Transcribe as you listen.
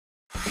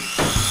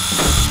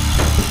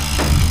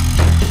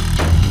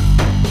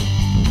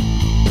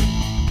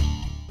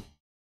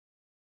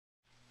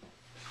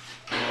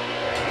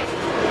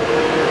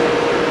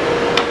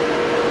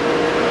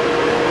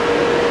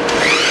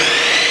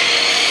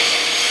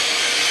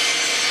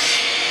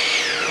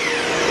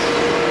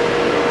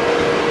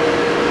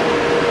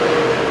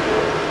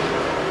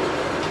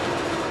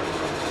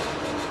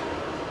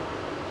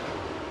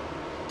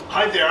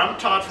I'm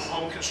Todd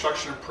from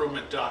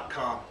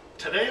HomeConstructionImprovement.com.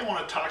 Today I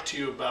want to talk to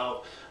you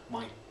about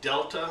my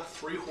Delta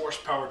 3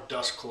 horsepower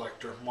dust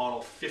collector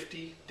model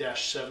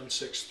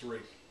 50-763.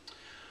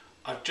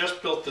 I've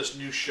just built this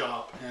new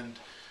shop and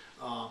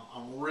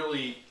I'm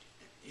really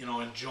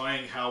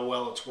enjoying how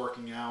well it's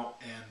working out,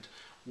 and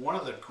one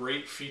of the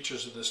great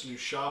features of this new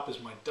shop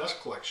is my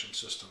dust collection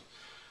system.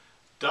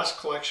 Dust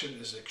collection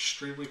is an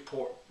extremely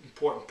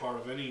important part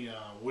of any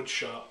wood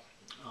shop,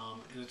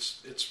 and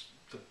it's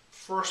the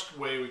first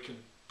way we can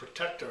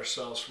protect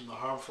ourselves from the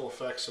harmful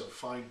effects of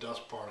fine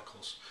dust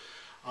particles.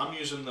 I'm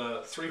using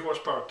the 3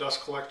 horsepower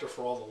dust collector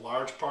for all the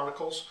large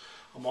particles.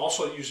 I'm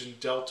also using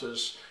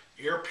Delta's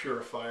air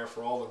purifier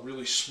for all the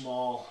really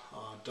small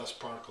dust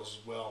particles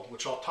as well,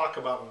 which I'll talk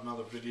about in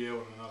another video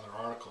and another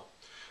article.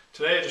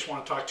 Today I just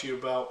want to talk to you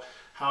about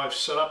how I've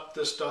set up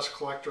this dust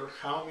collector,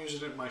 how I'm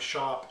using it in my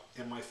shop,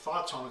 and my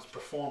thoughts on its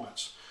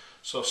performance.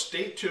 So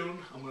stay tuned.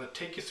 I'm going to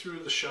take you through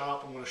the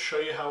shop. I'm going to show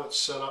you how it's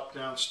set up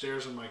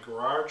downstairs in my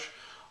garage.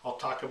 I'll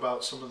talk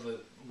about some of the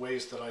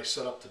ways that I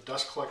set up the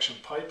dust collection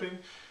piping,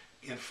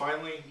 and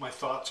finally my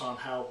thoughts on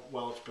how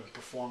well it's been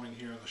performing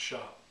here in the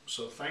shop.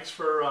 So thanks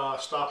for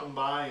stopping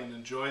by, and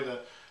enjoy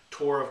the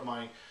tour of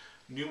my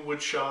new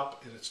wood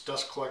shop and its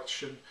dust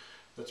collection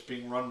that's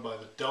being run by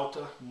the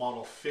Delta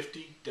Model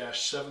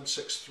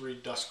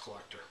 50-763 dust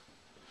collector.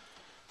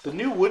 The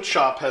new wood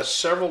shop has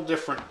several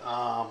different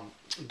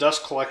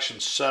dust collection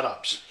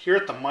setups. Here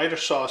at the miter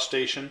saw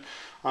station,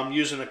 I'm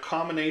using a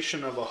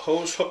combination of a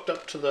hose hooked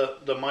up to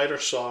the miter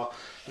saw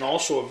and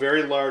also a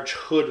very large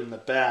hood in the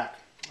back.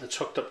 It's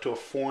hooked up to a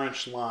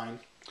 4-inch line.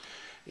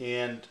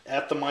 And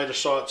at the miter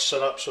saw, it's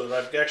set up so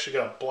that I've actually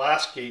got a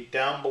blast gate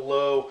down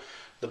below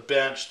the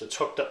bench that's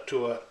hooked up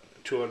to an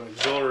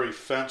auxiliary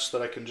fence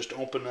that I can just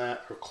open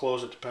that or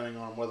close it depending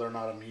on whether or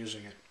not I'm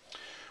using it.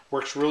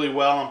 Works really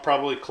well. I'm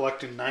probably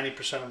collecting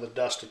 90% of the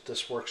dust at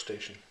this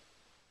workstation.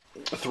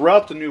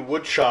 Throughout the new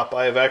wood shop,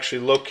 I have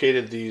actually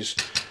located these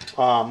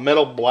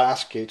metal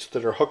blast gates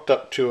that are hooked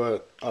up to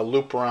a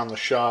loop around the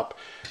shop.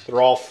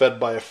 They're all fed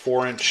by a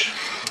 4-inch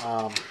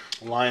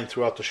line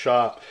throughout the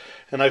shop.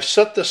 And I've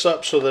set this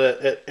up so that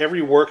at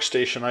every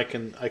workstation I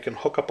can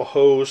hook up a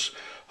hose,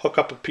 hook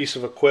up a piece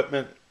of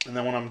equipment, and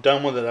then when I'm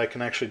done with it I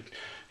can actually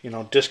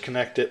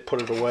disconnect it,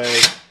 put it away,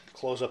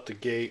 close up the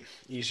gate,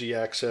 easy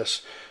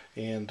access,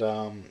 and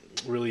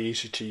really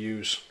easy to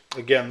use.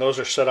 Again, those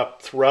are set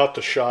up throughout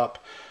the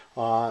shop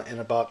in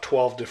about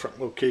 12 different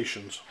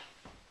locations.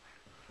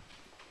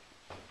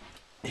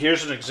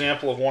 Here's an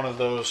example of one of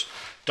those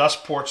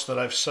dust ports that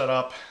I've set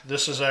up.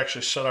 This is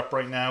actually set up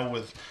right now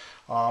with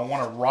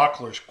one of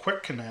Rockler's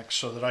Quick Connects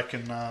so that I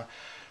can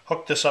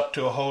hook this up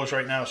to a hose.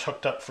 Right now it's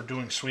hooked up for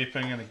doing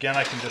sweeping, and again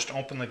I can just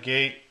open the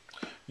gate,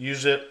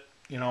 use it,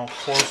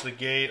 close the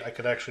gate. I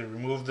could actually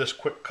remove this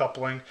quick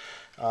coupling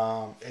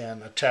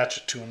and attach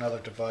it to another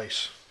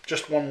device.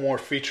 Just one more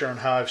feature on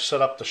how I've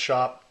set up the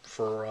shop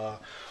for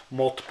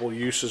multiple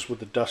uses with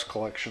the dust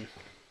collection.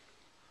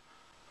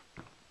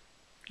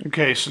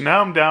 Okay, so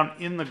now I'm down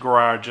in the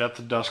garage at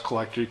the dust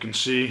collector. You can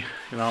see,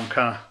 I'm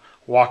kind of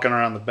walking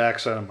around the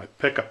backside of my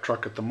pickup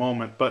truck at the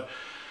moment, but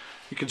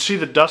you can see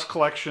the dust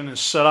collection is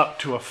set up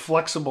to a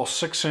flexible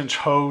 6-inch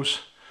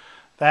hose.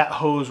 That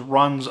hose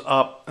runs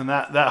up, and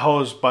that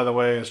hose, by the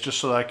way, is just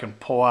so that I can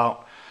pull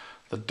out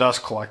the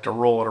dust collector,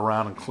 roll it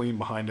around, and clean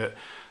behind it.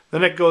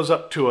 Then it goes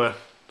up to a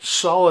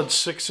solid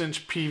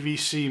 6-inch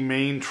PVC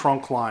main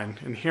trunk line,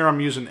 and here I'm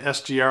using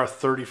SDR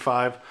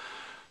 35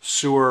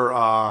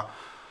 sewer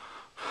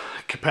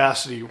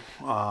capacity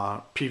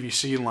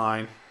PVC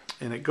line,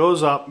 and it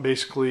goes up,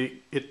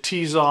 basically it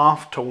tees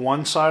off to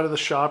one side of the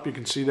shop. You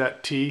can see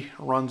that T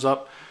runs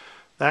up.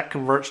 That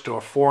converts to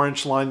a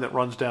 4-inch line that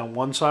runs down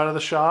one side of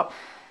the shop.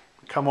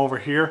 Come over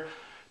here,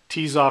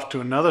 tees off to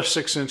another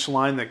 6-inch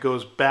line that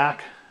goes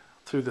back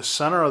through the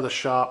center of the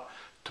shop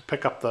to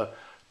pick up the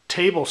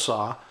table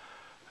saw.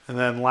 And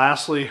then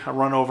lastly, I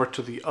run over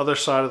to the other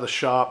side of the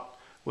shop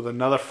with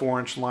another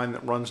 4-inch line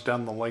that runs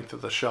down the length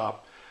of the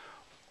shop.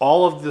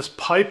 All of this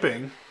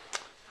piping,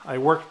 I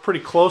worked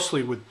pretty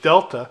closely with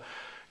Delta,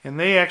 and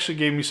they actually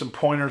gave me some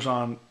pointers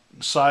on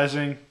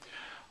sizing.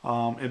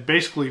 It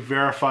basically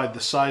verified the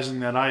sizing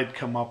that I had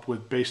come up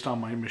with based on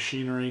my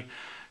machinery.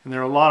 And there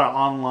are a lot of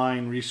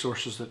online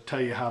resources that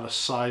tell you how to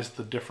size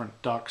the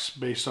different ducts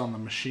based on the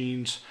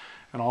machines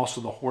and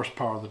also the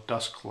horsepower of the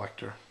dust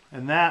collector.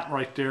 And that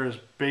right there is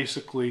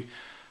basically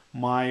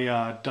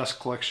my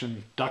dust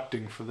collection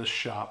ducting for this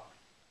shop.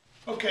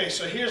 Okay,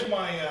 so here's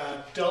my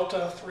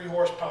Delta 3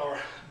 horsepower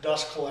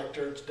dust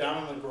collector. It's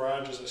down in the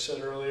garage, as I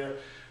said earlier,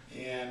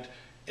 and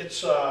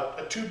it's a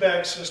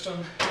 2-bag system.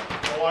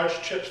 The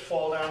large chips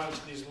fall down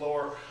into these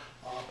lower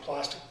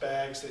plastic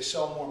bags. They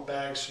sell more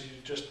bags, so you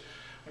just,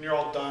 when you're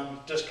all done,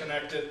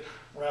 disconnect it,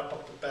 wrap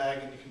up the bag,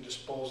 and you can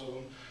dispose of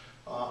them.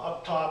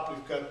 Up top,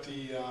 we've got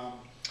the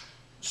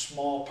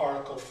small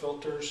particle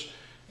filters,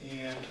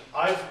 and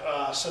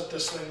I've set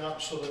this thing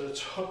up so that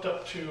it's hooked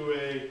up to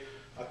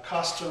a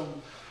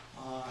custom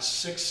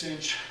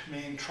 6-inch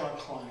main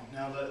trunk line.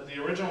 Now the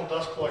original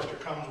dust collector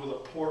comes with a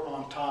port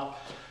on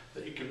top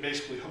that you can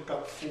basically hook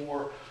up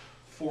 4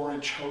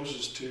 4-inch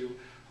hoses to.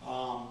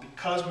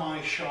 Because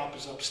my shop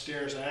is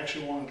upstairs, I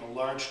actually wanted a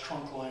large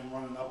trunk line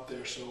running up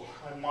there, so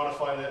I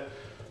modified it.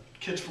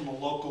 Kids from a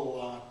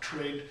local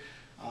trade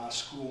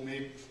school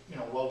made,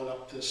 welded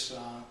up this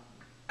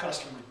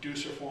custom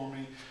reducer for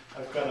me.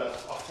 I've got a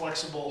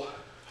flexible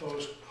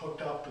hose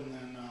hooked up, and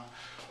then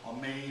a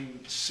main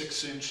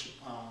 6-inch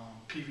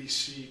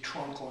PVC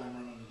trunk line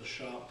running to the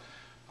shop.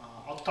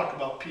 I'll talk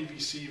about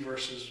PVC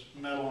versus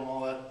metal and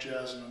all that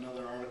jazz in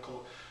another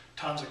article.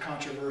 Tons of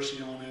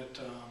controversy on it.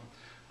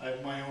 I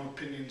have my own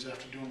opinions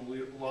after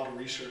doing a lot of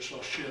research, so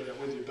I'll share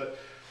that with you. But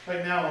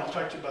right now I want to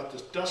talk to you about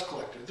this dust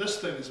collector. This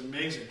thing is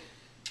amazing.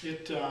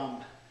 It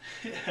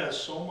has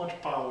so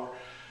much power.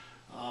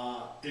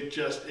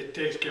 It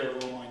takes care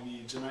of all my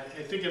needs, and I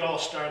think it all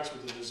starts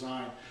with the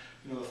design.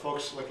 The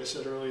folks, like I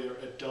said earlier,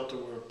 at Delta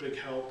were a big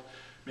help,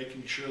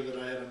 making sure that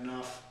I had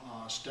enough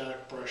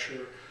static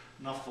pressure,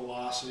 enough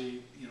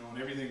velocity,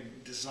 and everything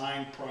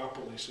designed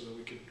properly so that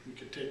we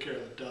could take care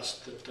of the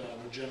dust that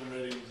we're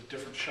generating with the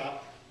different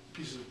shop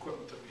pieces of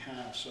equipment that we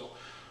have. So,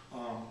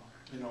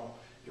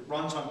 it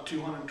runs on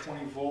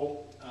 220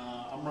 volt.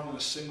 I'm running a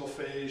single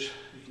phase.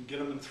 You can get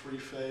them in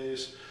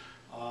 3-phase.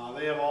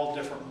 They have all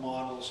different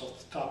models off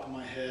the top of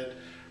my head,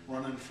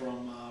 running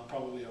from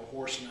probably 1.5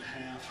 horses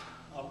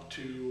up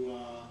to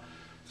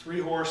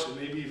 3 horse and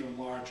maybe even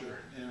larger.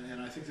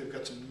 And I think they've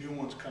got some new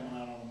ones coming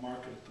out on the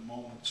market at the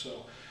moment.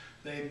 So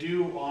they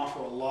do offer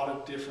a lot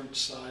of different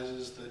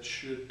sizes that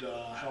should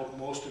help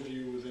most of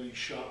you with any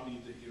shop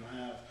need that you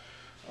have.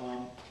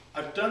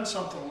 I've done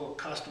something a little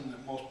custom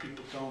that most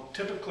people don't.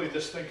 Typically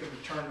this thing can be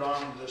turned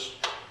on with this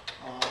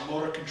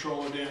motor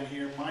controller down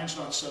here. Mine's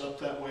not set up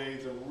that way.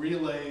 The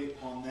relay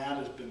on that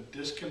has been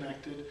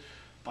disconnected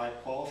by a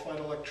qualified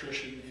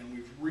electrician, and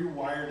we've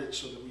rewired it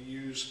so that we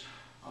use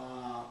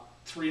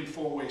 3- and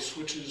 4-way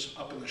switches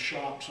up in the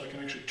shop, so I can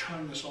actually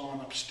turn this on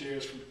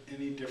upstairs from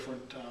any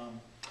different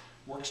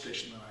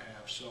workstation that I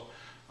have. So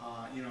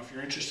if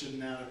you're interested in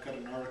that, I've got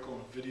an article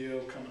and a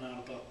video coming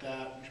out about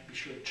that. You should be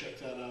sure to check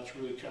that out. It's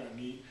really kind of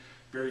neat,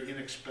 very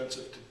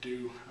inexpensive to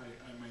do,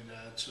 I might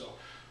add. So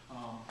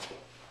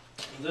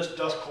this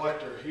dust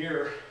collector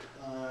here,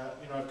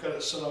 I've got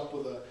it set up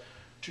with a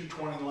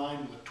 220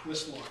 line with a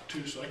twist lock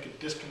too, so I can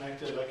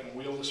disconnect it. I can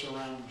wheel this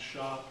around the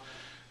shop,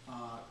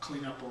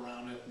 clean up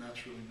around it, and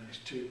that's really nice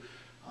too.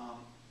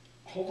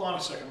 Hold on a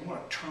second, I'm going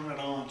to turn it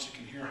on so you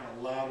can hear how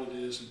loud it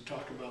is and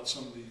talk about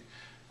some of the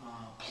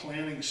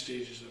planning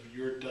stages of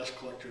your dust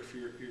collector if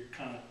you're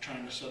kind of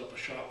trying to set up a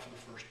shop for the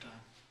first time.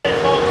 Hey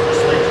folks, this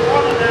thing's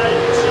running now.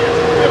 You can see it's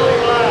really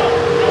loud.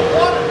 I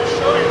wanted to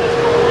show you this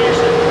for a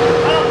reason.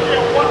 I don't care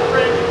what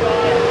brand you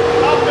buy,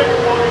 how big a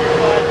motor you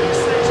buy,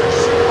 these things are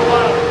super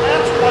loud.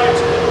 That's why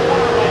it's in the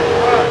corner of my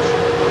garage.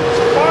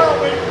 As far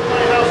away from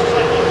my house as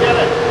I can get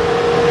it.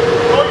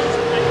 Noise is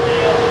a big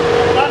deal.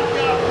 If not the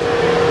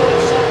opportunity to put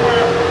it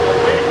somewhere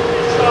away from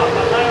your shop,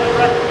 I highly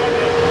recommend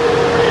it.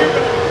 Or you're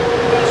going to be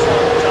doing this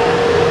all the time.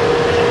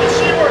 As you can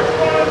see where it's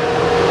running,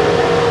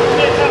 the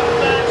K-cup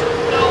bags are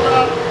filled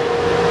up.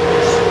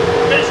 It's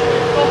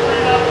basically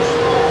filtering out the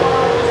small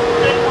particles. The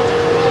big ones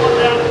are rolling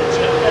down to the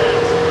chip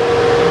pads.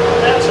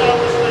 That's how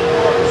this thing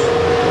works.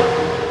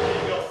 There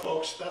you go,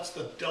 folks. That's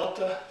the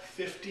Delta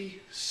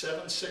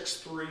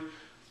 50763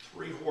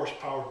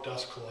 3-horsepower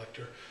dust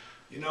collector.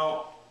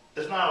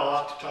 There's not a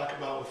lot to talk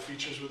about with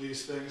features with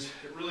these things.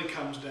 It really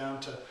comes down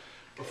to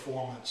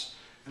performance.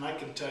 And I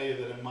can tell you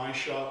that in my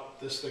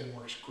shop, this thing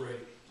works great.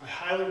 I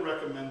highly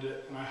recommend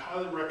it, and I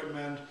highly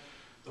recommend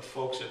the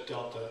folks at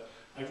Delta.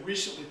 I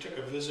recently took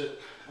a visit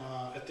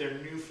at their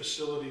new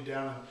facility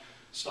down in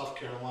South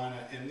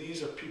Carolina, and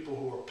these are people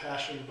who are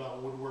passionate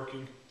about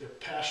woodworking. They're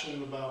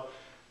passionate about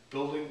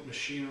building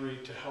machinery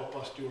to help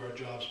us do our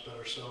jobs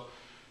better. So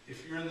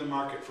if you're in the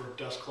market for a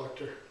dust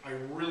collector, I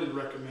really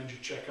recommend you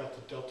check out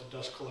the Delta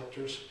dust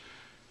collectors.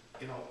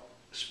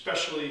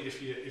 Especially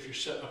if you're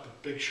setting up a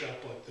big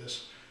shop like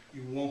this,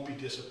 you won't be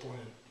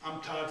disappointed.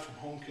 I'm Todd from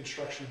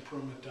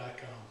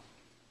HomeConstructionImprovement.com.